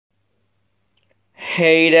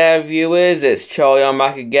Hey there viewers, it's Charlie, I'm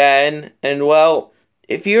back again, and well,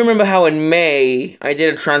 if you remember how in May I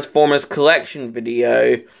did a Transformers collection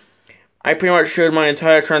video, I pretty much showed my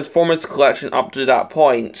entire Transformers collection up to that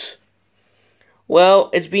point. Well,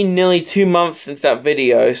 it's been nearly 2 months since that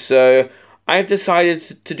video, so I've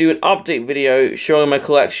decided to do an update video showing my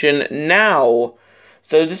collection now.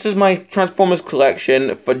 So this is my Transformers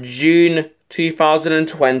collection for June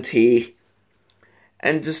 2020.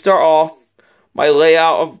 And to start off, my way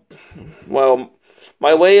of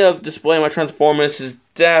displaying my Transformers has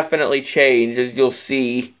definitely changed, as you'll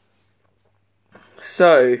see.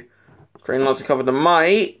 So, trying not to cover the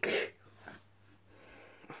mic.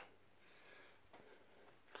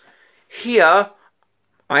 Here,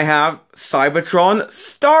 I have Cybertron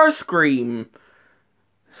Starscream.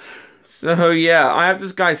 So yeah, I have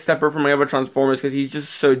this guy separate from my other Transformers because he's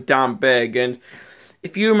just so damn big, and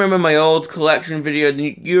if you remember my old collection video,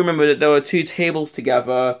 you remember that there were 2 tables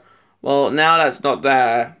together. Well, now that's not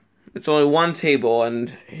there. It's only 1 table,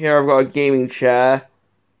 and here I've got a gaming chair.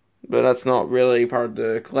 But that's not really part of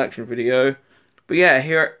the collection video. But yeah,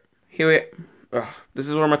 this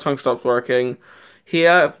is where my tongue stops working.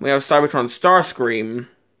 Here, we have Cybertron Starscream,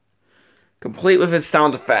 complete with its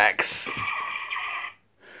sound effects.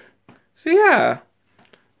 So yeah.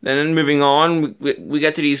 Then moving on, we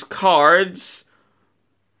get to these cards.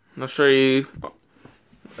 I'll show you,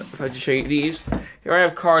 if I just show you these. Here I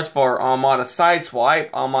have cards for Armada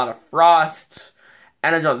Sideswipe, Armada Frost,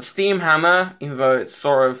 Energon Steamhammer, even though it's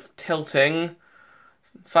sort of tilting,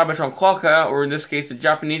 Cybertron Clocker, or in this case the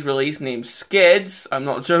Japanese release named Skids, I'm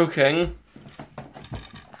not joking.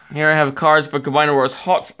 Here I have cards for Combiner Wars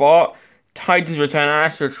Hotspot, Titans Return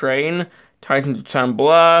Astro Train, Titans Return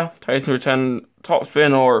Blur, Titans Return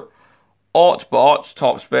Topspin, or Autobots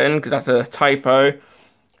Topspin, because that's a typo,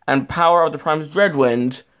 and Power of the Prime's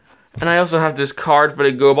Dreadwind. And I also have this card for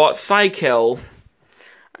the GoBot Psykill.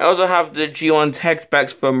 I also have the G1 tech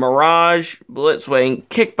specs for Mirage, Blitzwing,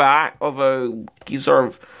 Kickback, although he's sort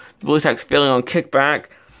of the blue tech's feeling on Kickback,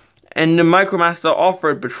 and the Micromaster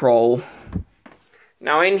Off-Road Patrol.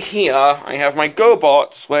 Now in here, I have my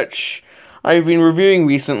GoBots, which I've been reviewing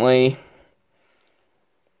recently.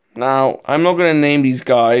 Now, I'm not going to name these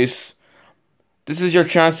guys. This is your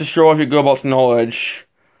chance to show off your GoBots knowledge.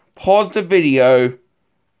 Pause the video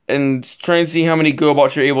and try and see how many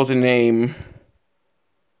GoBots you're able to name.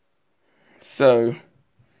 So,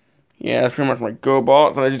 yeah, that's pretty much my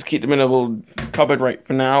GoBots. I just keep them in a little cupboard right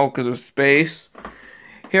for now because of space.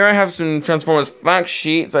 Here I have some Transformers fact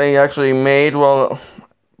sheets I actually made while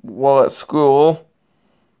at school.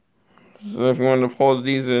 So if you want to pause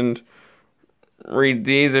these and read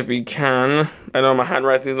these if you can. I know my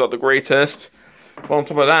handwriting is not the greatest. But on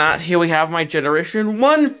top of that, here we have my Generation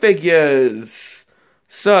 1 figures.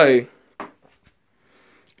 So,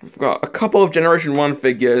 I've got a couple of Generation 1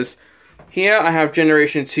 figures. Here I have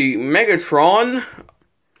Generation 2 Megatron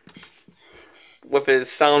with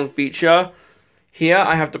his sound feature. Here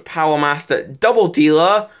I have the Power Master Double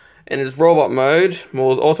Dealer in his robot mode,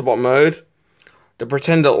 or his Autobot mode. The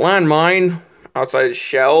Pretender Landmine outside his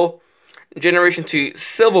shell. Generation 2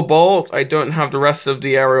 Silverbolt. I don't have the rest of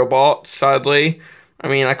the aerial bots, sadly. I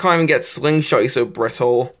mean, I can't even get Slingshot, he's so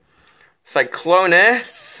brittle.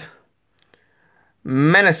 Cyclonus.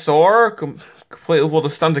 Menasor, complete with all the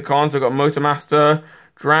Stunticons. We've got Motormaster,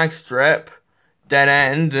 Dragstrip, Dead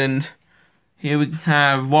End, and here we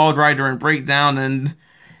have Wild Rider and Breakdown, and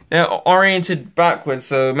they're oriented backwards,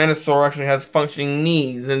 so Menasor actually has functioning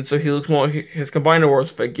knees, and so he looks more like his Combiner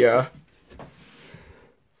Wars figure.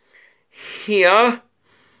 Here,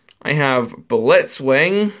 I have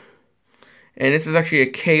Blitzwing, and this is actually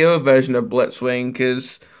a KO version of Blitzwing,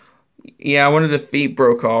 because, yeah, one of the feet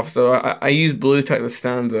broke off, so I used Blue Tech to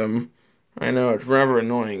stand them. I know, it's rather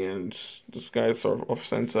annoying, and this guy's sort of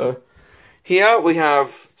off-center. Here, we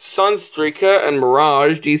have Sunstreaker and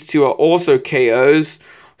Mirage. These two are also KOs.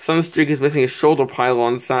 Sunstreaker's missing his shoulder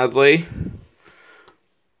pylon, sadly.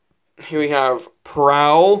 Here we have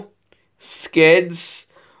Prowl, Skids,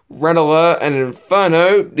 Red Alert, and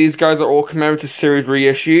Inferno. These guys are all commemorative series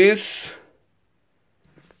reissues.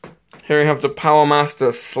 Here we have the Power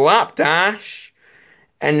Master Slapdash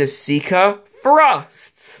and the Seeker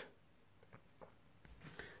Thrust.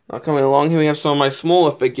 Now coming along, here we have some of my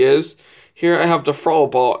smaller figures. Here I have the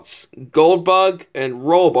Throttlebots, Goldbug and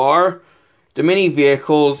Rollbar. The mini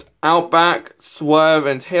vehicles, Outback, Swerve,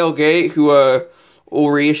 and Tailgate, who were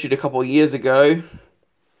all reissued a couple years ago.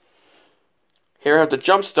 Here I have the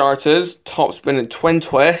Jump Starters, Topspin and Twin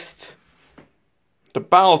Twist. The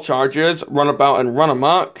Battle Chargers, Runabout and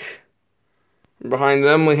Runamuck. Behind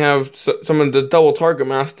them, we have some of the double target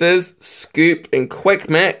masters, Scoop and Quick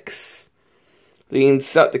Mix. The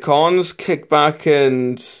Insecticons, Kickback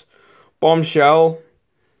and Bombshell.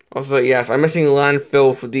 Also, yes, I'm missing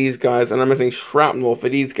Landfill for these guys, and I'm missing Shrapnel for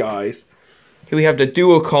these guys. Here we have the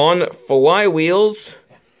Duocon, Flywheels,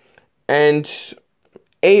 and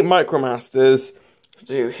 8 Micromasters.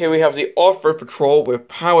 So here we have the Off-Road Patrol with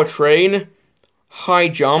Powertrain, High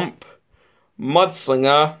Jump,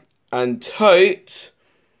 Mudslinger, and Tote.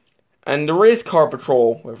 And the Race Car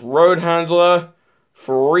Patrol with Road Handler,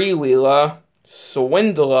 Freewheeler,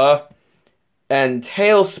 Swindler, and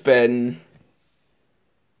Tailspin.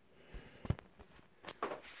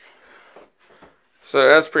 So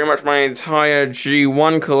that's pretty much my entire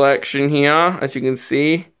G1 collection here, as you can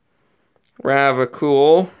see. Rather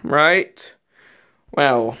cool, right?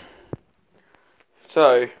 Well,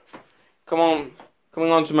 so coming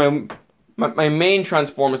on to my main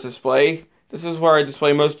Transformers display. This is where I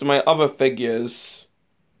display most of my other figures.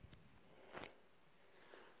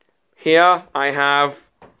 Here I have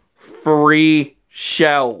 3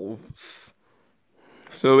 shelves.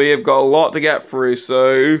 So we have got a lot to get through,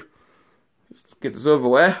 so let's get this over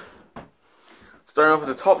with. Starting off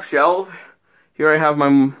with the top shelf, here I have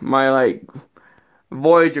my like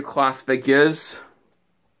Voyager class figures.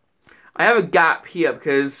 I have a gap here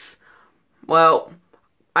because, well,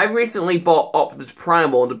 I recently bought Optimus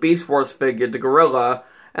Primal, the Beast Wars figure, the Gorilla,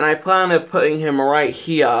 and I plan on putting him right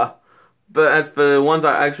here. But as for the ones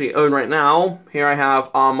I actually own right now, here I have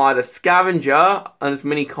Armada Scavenger and his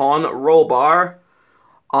mini-con Rollbar,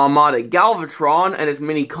 Armada Galvatron and his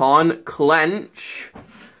mini-con Clench,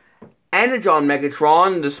 Energon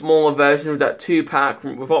Megatron, the smaller version of that 2-pack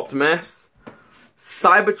with Optimus,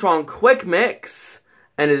 Cybertron Quick Mix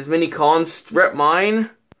and his mini-con Strip Mine,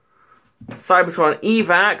 Cybertron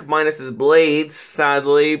Evac minus his blades,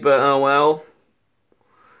 sadly, but oh well.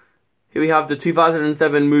 Here we have the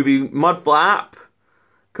 2007 movie Mudflap,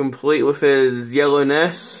 complete with his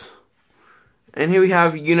yellowness. And here we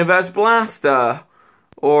have Universe Blaster,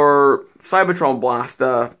 or Cybertron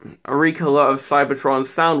Blaster, a recolor of Cybertron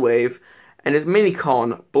Soundwave, and his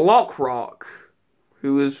mini-con, Blockrock,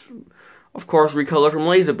 who is, of course, recolored from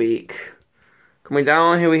Laserbeak. Coming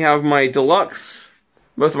down, here we have my deluxe,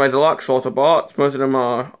 most of my deluxe Autobots. Most of them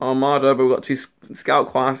are Armada, but we've got 2 Scout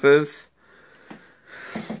classes.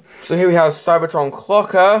 So here we have Cybertron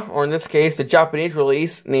Clocker, or in this case, the Japanese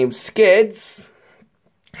release named Skids.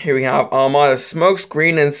 Here we have Armada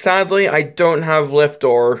Smokescreen, and sadly, I don't have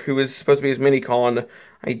Liftor, who is supposed to be his mini-con.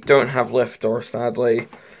 I don't have Liftor, sadly.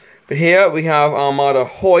 But here we have Armada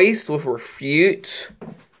Hoist with Refute,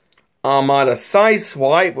 Armada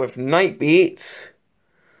Sideswipe with Nightbeat,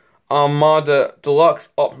 Armada Deluxe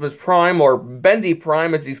Optimus Prime, or Bendy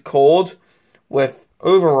Prime as he's called, with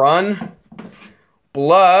Overrun,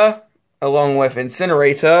 Blur, along with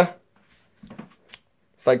Incinerator,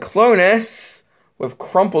 Cyclonus with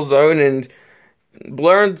Crumple Zone, and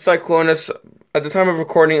Blur and Cyclonus, at the time of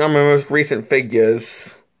recording, are my most recent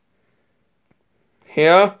figures.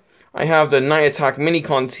 Here, I have the Night Attack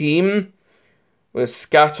Mini-Con team, with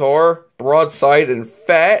Scator, Broadside, and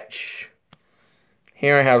Fetch.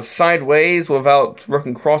 Here I have Sideways without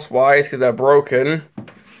working crosswise because they're broken.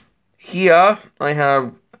 Here, I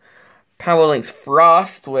have Powerlinks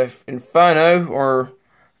Frost with Inferno, or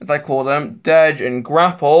as I call them, Dirge and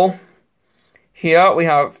Grapple. Here we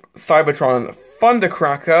have Cybertron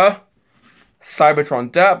Thundercracker,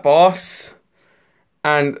 Cybertron Dirt Boss,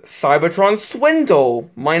 and Cybertron Swindle,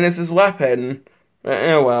 minus his weapon.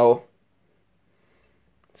 Oh well.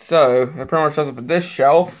 So, that pretty much does it for this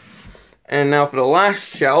shelf. And now for the last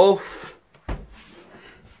shelf.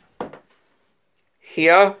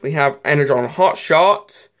 Here we have Energon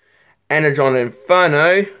Hotshot, Energon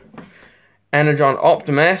Inferno, Energon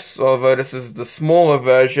Optimus, although this is the smaller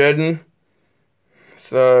version.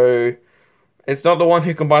 So, it's not the one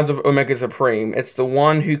who combines with Omega Supreme, it's the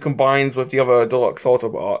one who combines with the other Deluxe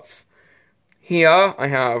Autobots. Here, I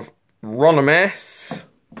have Ronimus,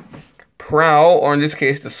 Prowl, or in this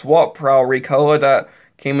case, the Swap Prowl recolor that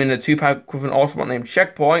came in a 2-pack with an Autobot named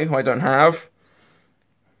Checkpoint, who I don't have.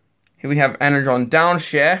 Here we have Energon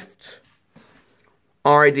Downshift,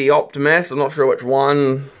 RID Optimus, I'm not sure which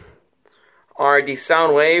one, RID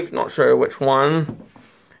Soundwave, not sure which one.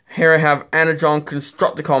 Here I have Energon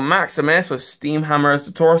Constructicon Maximus with Steam Hammer as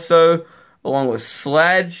the torso, along with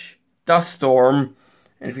Sledge, Duststorm,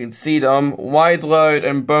 and if you can see them, Wide Load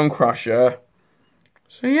and Bone Crusher.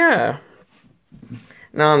 So yeah.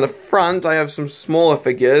 Now on the front I have some smaller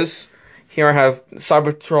figures. Here I have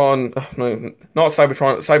Cybertron, no, not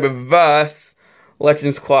Cybertron, Cyberverse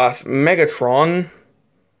Legends Class Megatron.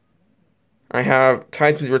 I have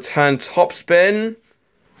Titans Return Topspin,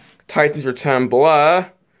 Titans Return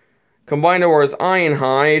Blur, Combiner Wars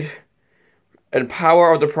Ironhide, and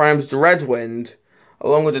Power of the Prime's Dreadwind,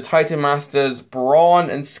 along with the Titan Masters Brawn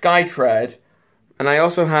and Skytread. And I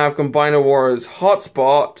also have Combiner Wars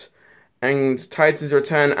Hotspot and Titans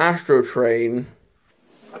Return Astro Train.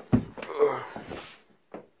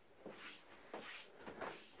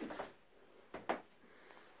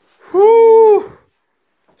 Whoo!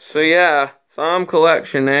 So yeah, some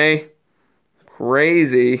collection, eh?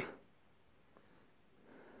 Crazy.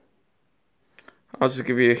 I'll just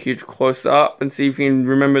give you a huge close-up and see if you can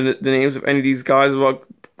remember the names of any of these guys without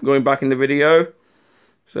going back in the video.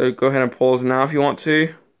 So go ahead and pause now if you want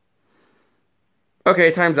to.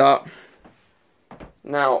 Okay, time's up.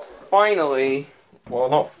 Now, finally, well,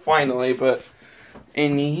 not finally, but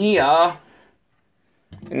in here,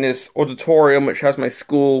 in this auditorium, which has my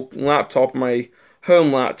school laptop, my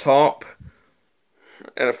home laptop,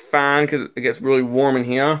 and a fan because it gets really warm in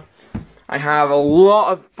here, I have a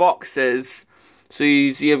lot of boxes. So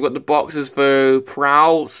you see I've got the boxes for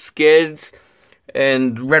Prowl, Skids,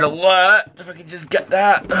 and Red Alert, if I can just get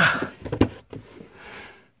that.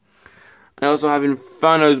 I also have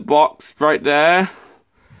Inferno's box right there.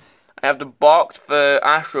 I have the box for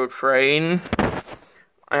Astro Train.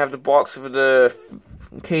 I have the box for the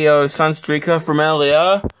KO Sunstreaker from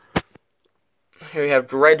earlier. Here we have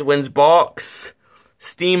Dreadwind's box,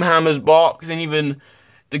 Steamhammer's box, and even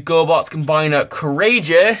the GoBots Combiner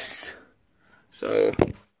Courageous. So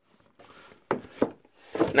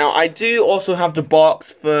now I do also have the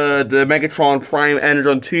box for the Megatron Prime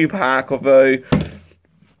Energon 2-pack, although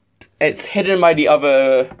it's hidden by the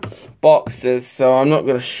other boxes, so I'm not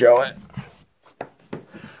going to show it.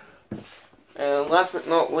 And last but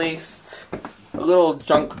not least, a little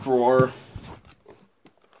junk drawer.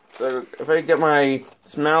 So if I get my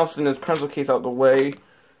mouse and this pencil case out of the way,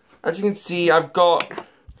 as you can see, I've got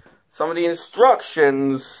some of the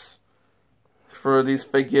instructions for these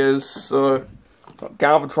figures. So got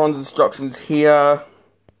Galvatron's instructions here.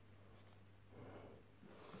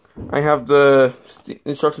 I have the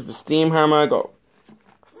instructions for Steamhammer. I got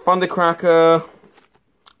Thundercracker,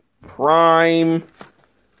 Prime,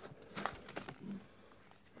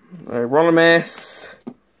 Ronimus.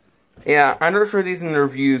 Yeah, I'm not sure these in the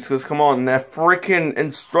reviews because, come on, they're freaking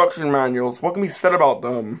instruction manuals. What can be said about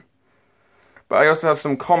them? But I also have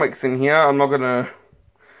some comics in here. I'm not gonna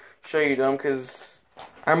show you them because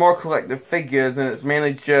I more collect the figures, and it's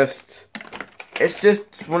mainly just, it's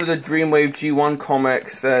just one of the Dreamwave G1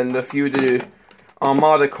 comics and a few of the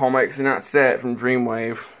Armada comics, and that's it from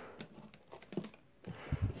Dreamwave.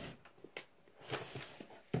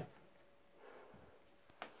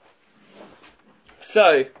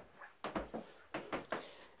 So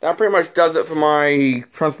that pretty much does it for my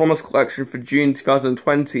Transformers collection for June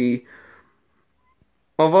 2020.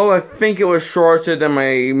 Although I think it was shorter than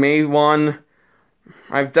my May one,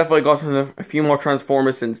 I've definitely gotten a few more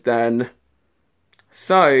Transformers since then.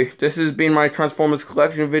 So, this has been my Transformers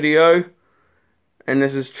collection video, and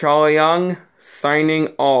this is Charlie Young,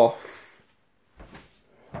 signing off.